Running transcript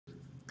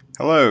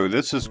Hello,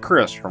 this is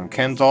Chris from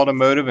Ken's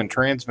Automotive and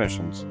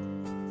Transmissions.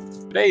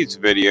 Today's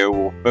video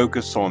will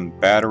focus on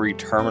battery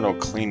terminal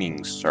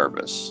cleaning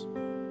service.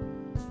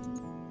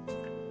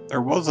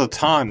 There was a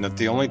time that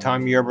the only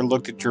time you ever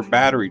looked at your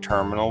battery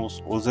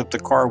terminals was if the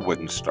car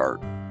wouldn't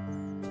start.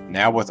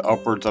 Now with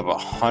upwards of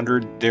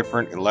 100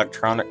 different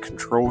electronic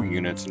control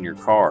units in your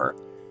car,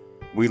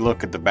 we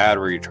look at the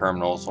battery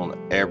terminals on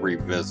every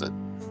visit.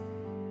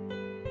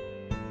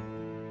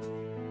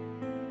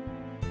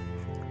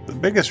 The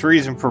biggest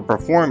reason for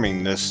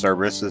performing this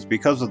service is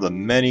because of the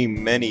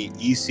many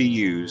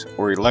ECUs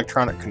or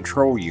electronic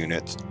control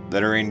units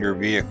that are in your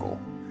vehicle.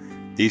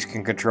 These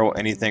can control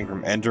anything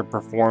from engine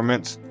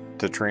performance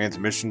to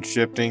transmission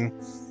shifting,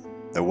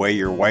 the way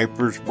your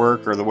wipers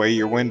work, or the way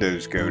your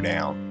windows go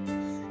down.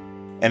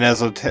 And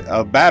as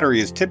a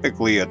battery is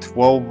typically a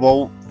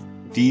 12-volt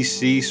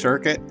DC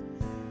circuit,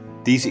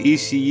 these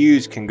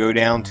ECUs can go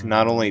down to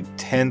not only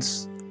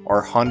tenths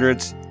or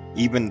hundredths,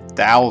 even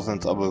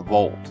thousands of a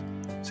volt.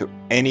 So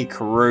any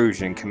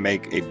corrosion can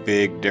make a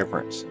big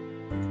difference.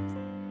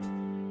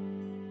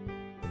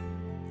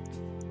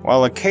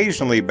 While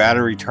occasionally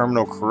battery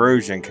terminal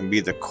corrosion can be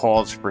the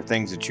cause for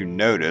things that you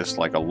notice,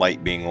 like a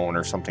light being on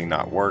or something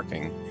not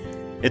working,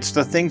 it's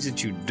the things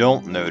that you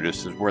don't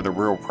notice is where the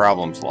real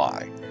problems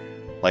lie.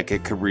 Like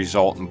it could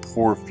result in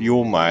poor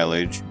fuel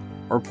mileage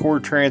or poor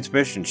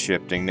transmission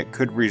shifting that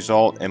could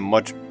result in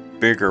much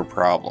bigger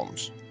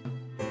problems.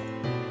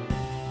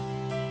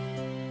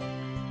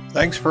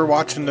 Thanks for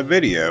watching the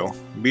video.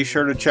 Be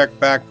sure to check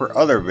back for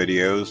other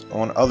videos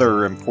on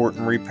other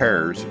important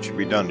repairs that should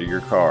be done to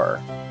your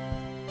car.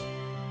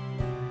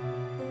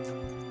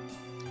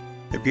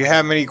 If you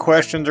have any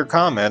questions or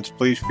comments,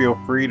 please feel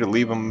free to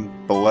leave them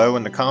below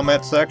in the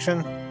comment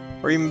section,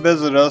 or even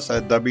visit us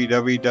at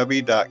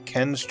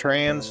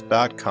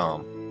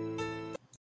www.kenstrans.com.